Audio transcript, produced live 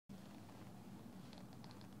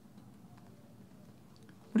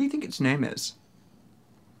What do you think its name is?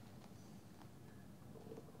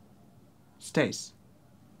 Stace,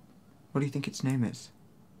 what do you think its name is?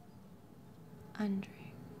 Andrew.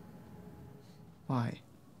 Why?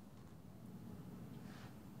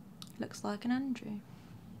 Looks like an Andrew.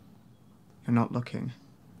 You're not looking.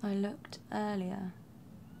 I looked earlier.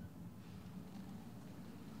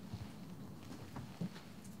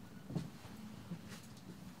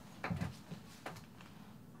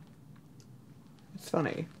 It's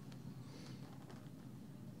funny.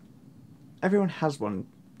 Everyone has one,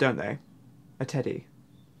 don't they? A teddy.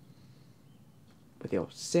 Whether you're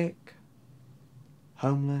sick,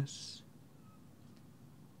 homeless,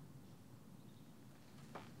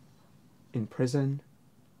 in prison.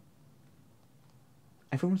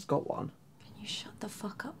 Everyone's got one. Can you shut the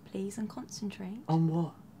fuck up, please, and concentrate? On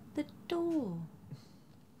what? The door.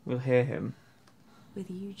 We'll hear him. With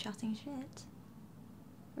you chatting shit.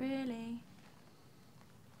 Really?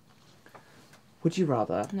 Would you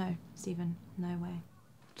rather... No, Stephen, no way.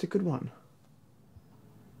 It's a good one.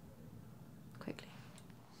 Quickly.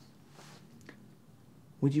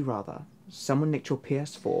 Would you rather someone nicked your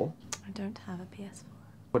PS4? I don't have a PS4.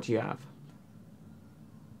 What do you have?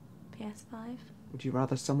 PS5? Would you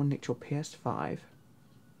rather someone nicked your PS5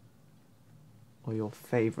 or your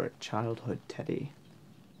favourite childhood teddy?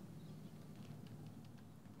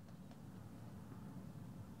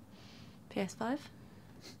 PS5?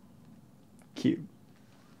 Cute.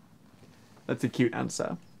 That's a cute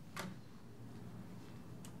answer.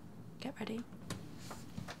 Get ready.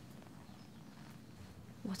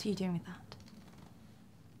 What are you doing with that?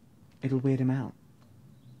 It'll weird him out.